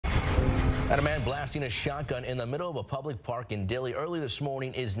And a man blasting a shotgun in the middle of a public park in Dilley early this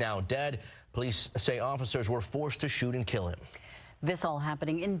morning is now dead. Police say officers were forced to shoot and kill him. This all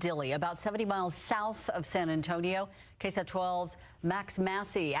happening in Dilley, about 70 miles south of San Antonio. KSAT 12's Max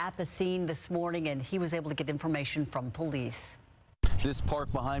Massey at the scene this morning, and he was able to get information from police. This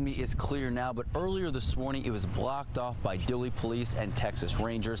park behind me is clear now, but earlier this morning it was blocked off by Dilley police and Texas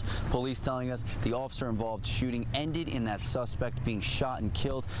Rangers. Police telling us the officer-involved shooting ended in that suspect being shot and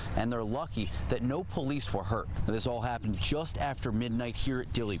killed, and they're lucky that no police were hurt. Now, this all happened just after midnight here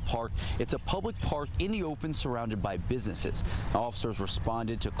at Dilley Park. It's a public park in the open surrounded by businesses. Now, officers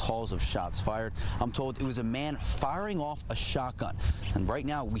responded to calls of shots fired. I'm told it was a man firing off a shotgun, and right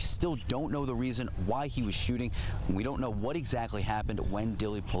now we still don't know the reason why he was shooting, and we don't know what exactly happened when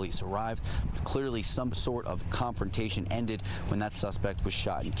Dilley police arrived. But clearly some sort of confrontation ended when that suspect was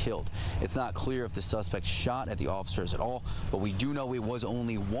shot and killed. It's not clear if the suspect shot at the officers at all, but we do know it was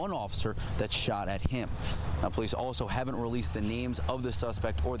only one officer that shot at him. Now, police also haven't released the names of the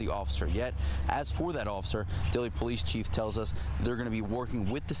suspect or the officer yet. As for that officer, Dilley Police Chief tells us they're going to be working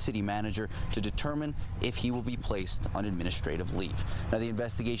with the city manager to determine if he will be placed on administrative leave. Now, the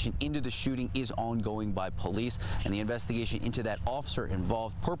investigation into the shooting is ongoing by police, and the investigation into that officer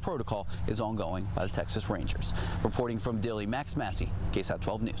involved per protocol is ongoing by the Texas Rangers. Reporting from Dilley, Max Massey, KSAT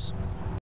 12 News.